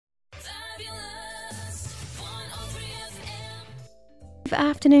Good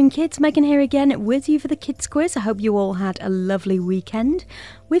afternoon, kids. Megan here again with you for the Kids Quiz. I hope you all had a lovely weekend.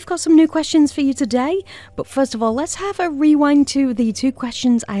 We've got some new questions for you today, but first of all, let's have a rewind to the 2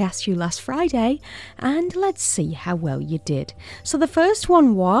 questions I asked you last Friday, and let's see how well you did. So the first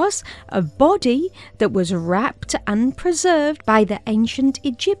one was, a body that was wrapped and preserved by the ancient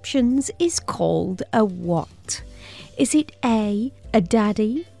Egyptians is called a what? Is it A, a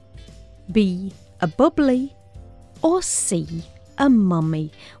daddy, B, a bubbly, or C, a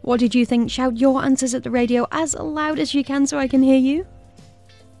mummy? What did you think? Shout your answers at the radio as loud as you can so I can hear you.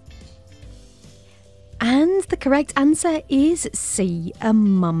 And the correct answer is C, a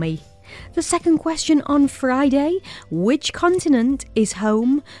mummy. The second question on Friday, which continent is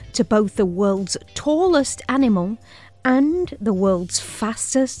home to both the world's tallest animal and the world's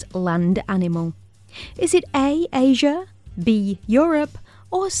fastest land animal? Is it A, Asia, B, Europe,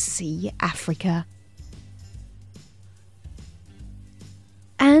 or C, Africa?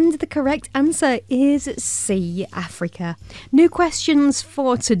 And the correct answer is C, Africa. New questions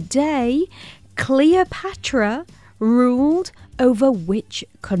for today. Cleopatra ruled over which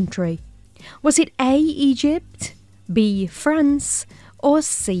country? Was it A, Egypt, B, France, or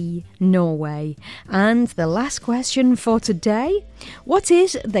C, Norway? And the last question for today. What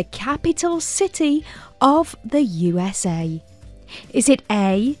is the capital city of the USA? Is it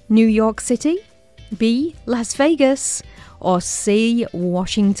A, New York City, B, Las Vegas, or C,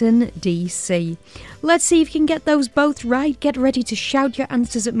 Washington, D.C.? Let's see if you can get those both right. Get ready to shout your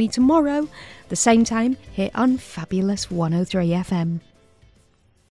answers at me tomorrow, the same time, here on Fabulous 103 FM.